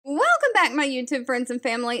back, my YouTube friends and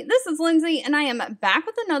family. This is Lindsay, and I am back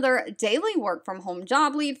with another daily work from home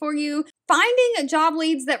job lead for you. Finding job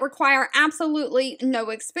leads that require absolutely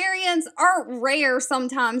no experience are rare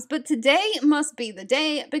sometimes, but today must be the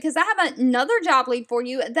day because I have another job lead for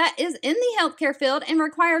you that is in the healthcare field and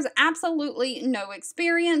requires absolutely no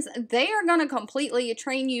experience. They are going to completely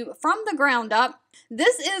train you from the ground up.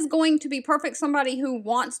 This is going to be perfect for somebody who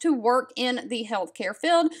wants to work in the healthcare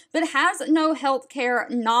field but has no healthcare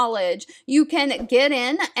knowledge. You can get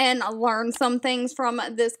in and learn some things from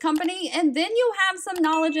this company, and then you'll have some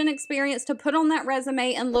knowledge and experience to put on that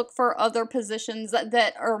resume and look for other positions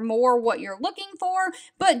that are more what you're looking for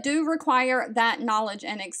but do require that knowledge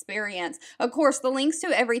and experience. Of course, the links to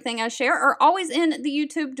everything I share are always in the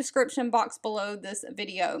YouTube description box below this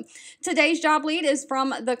video. Today's job lead is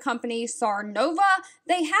from the company Sarvona.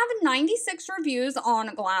 They have 96 reviews on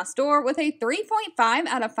Glassdoor with a 3.5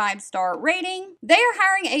 out of 5-star rating. They are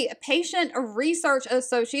hiring a patient research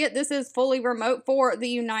associate. This is fully remote for the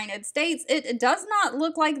United States. It does not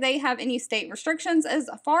look like they have any state restrictions as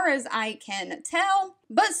far as I can tell.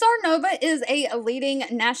 But Sarvona is a leading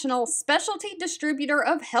national specialty distributor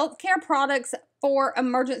of healthcare products for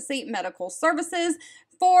emergency medical services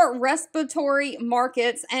for respiratory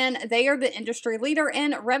markets, and they are the industry leader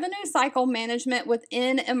in revenue cycle management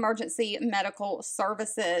within emergency medical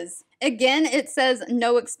services. Again, it says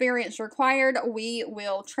no experience required. We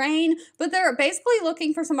will train, but they're basically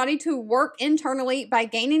looking for somebody to work internally by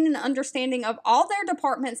gaining an understanding of all their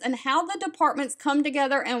departments and how the departments come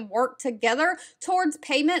together and work together towards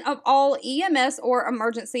payment of all EMS or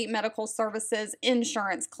emergency medical services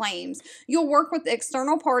insurance claims. You'll work with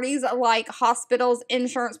external parties like hospitals,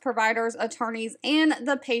 insurance providers, attorneys, and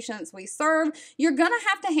the patients we serve. You're going to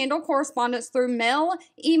have to handle correspondence through mail,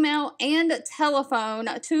 email, and telephone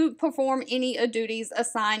to perform any duties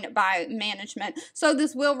assigned by management. So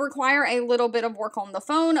this will require a little bit of work on the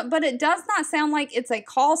phone, but it does not sound like it's a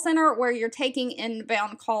call center where you're taking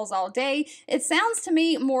inbound calls all day. It sounds to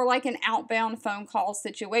me more like an outbound phone call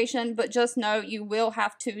situation, but just know you will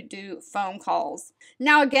have to do phone calls.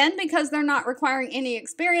 Now again, because they're not requiring any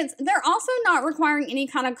experience, they're also not requiring any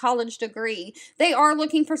kind of college degree. They are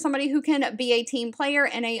looking for somebody who can be a team player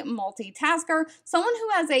and a multitasker, someone who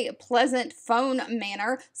has a pleasant phone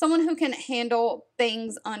manner, someone who can handle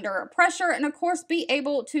things under pressure, and of course be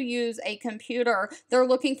able to use a computer. They're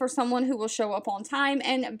looking for someone who will show up on time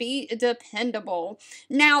and be dependable.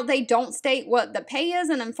 Now, they don't state what the pay is,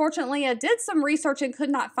 and unfortunately I did some research and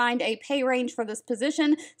could not find a pay range for this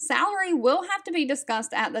position. Salary will have to be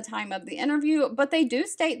discussed at the time of the interview, but they do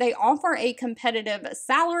state they offer a competitive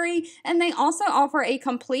salary, and they also offer a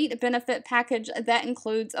complete benefit package that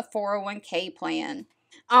includes a 401k plan.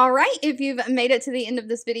 All right, if you've made it to the end of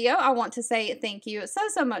this video, I want to say thank you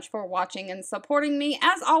so much for watching and supporting me.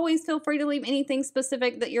 As always, feel free to leave anything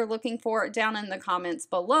specific that you're looking for down in the comments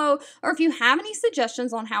below. Or if you have any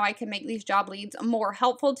suggestions on how I can make these job leads more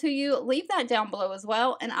helpful to you, leave that down below as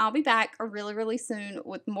well. And I'll be back really soon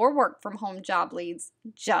with more work from home job leads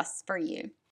just for you.